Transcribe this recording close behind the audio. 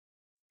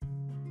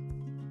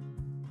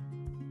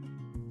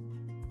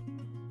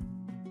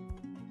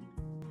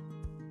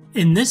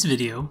In this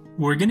video,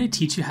 we're going to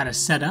teach you how to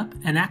set up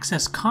and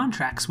access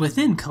contracts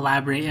within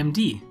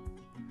CollaborateMD.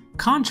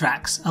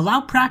 Contracts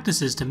allow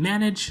practices to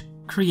manage,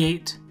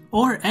 create,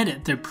 or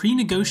edit their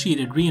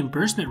pre-negotiated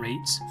reimbursement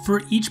rates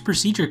for each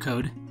procedure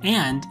code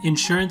and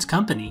insurance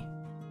company.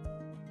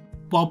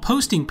 While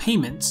posting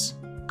payments,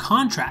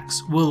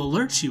 contracts will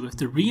alert you if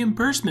the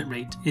reimbursement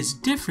rate is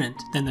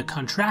different than the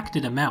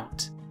contracted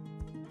amount.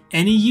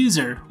 Any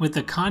user with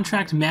the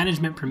contract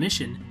management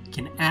permission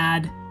can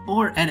add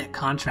or edit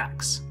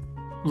contracts.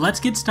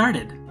 Let's get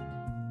started.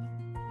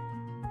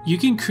 You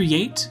can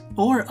create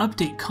or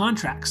update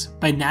contracts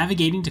by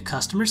navigating to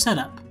Customer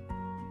Setup,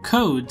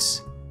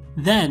 Codes,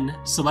 then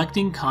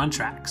selecting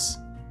Contracts.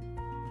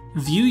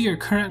 View your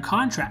current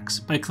contracts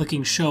by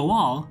clicking Show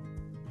All,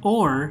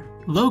 or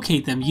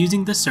locate them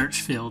using the search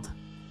field.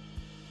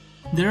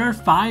 There are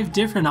 5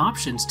 different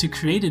options to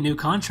create a new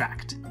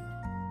contract.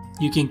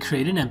 You can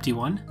create an empty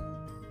one,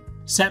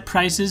 set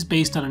prices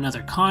based on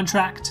another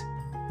contract,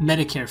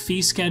 Medicare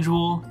fee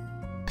schedule,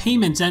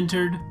 payments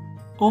entered,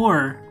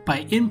 or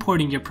by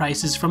importing your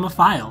prices from a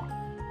file.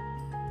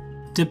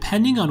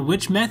 Depending on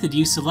which method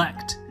you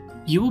select,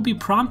 you will be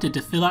prompted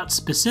to fill out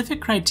specific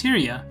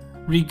criteria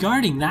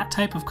regarding that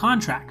type of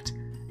contract,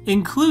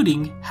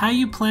 including how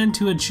you plan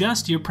to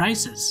adjust your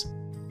prices.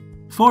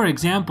 For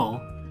example,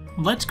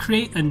 let's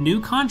create a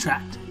new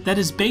contract that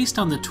is based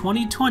on the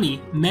 2020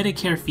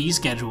 Medicare fee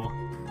schedule.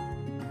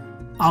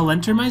 I'll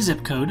enter my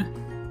zip code,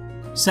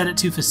 set it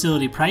to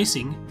facility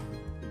pricing,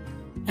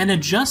 and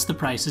adjust the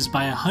prices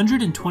by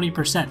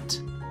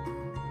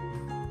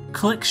 120%.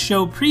 Click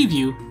Show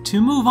Preview to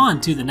move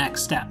on to the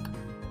next step.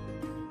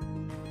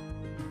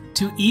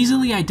 To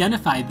easily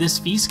identify this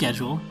fee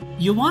schedule,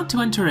 you'll want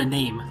to enter a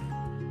name.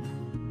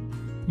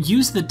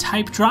 Use the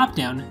Type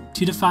dropdown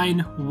to define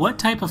what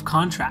type of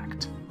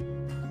contract,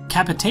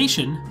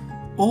 capitation,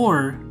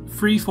 or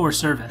free for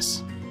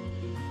service.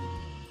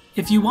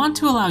 If you want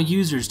to allow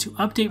users to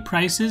update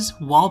prices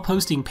while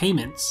posting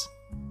payments,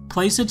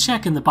 place a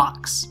check in the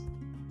box.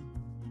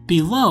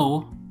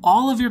 Below,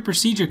 all of your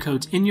procedure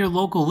codes in your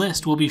local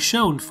list will be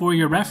shown for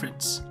your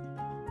reference.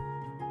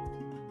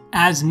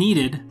 As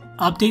needed,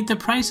 update the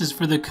prices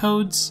for the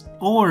codes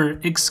or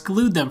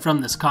exclude them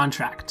from this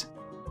contract.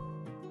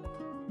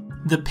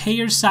 The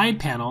Payer side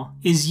panel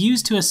is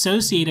used to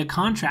associate a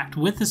contract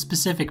with a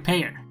specific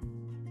payer.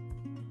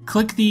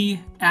 Click the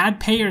Add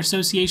Payer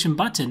Association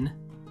button,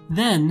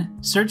 then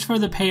search for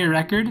the payer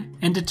record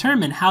and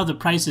determine how the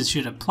prices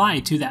should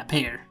apply to that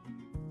payer.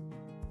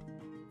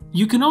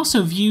 You can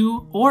also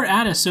view or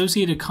add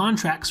associated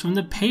contracts from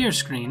the payer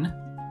screen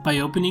by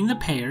opening the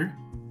payer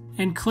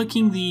and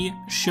clicking the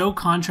Show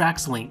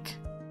Contracts link.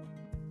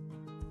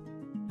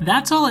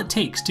 That's all it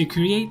takes to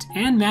create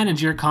and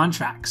manage your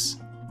contracts.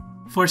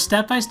 For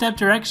step-by-step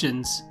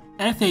directions,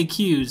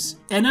 FAQs,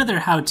 and other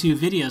how-to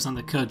videos on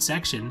the code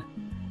section,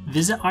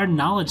 visit our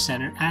Knowledge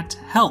Center at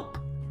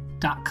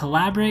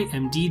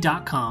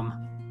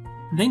help.collaboratemd.com.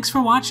 Thanks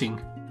for watching.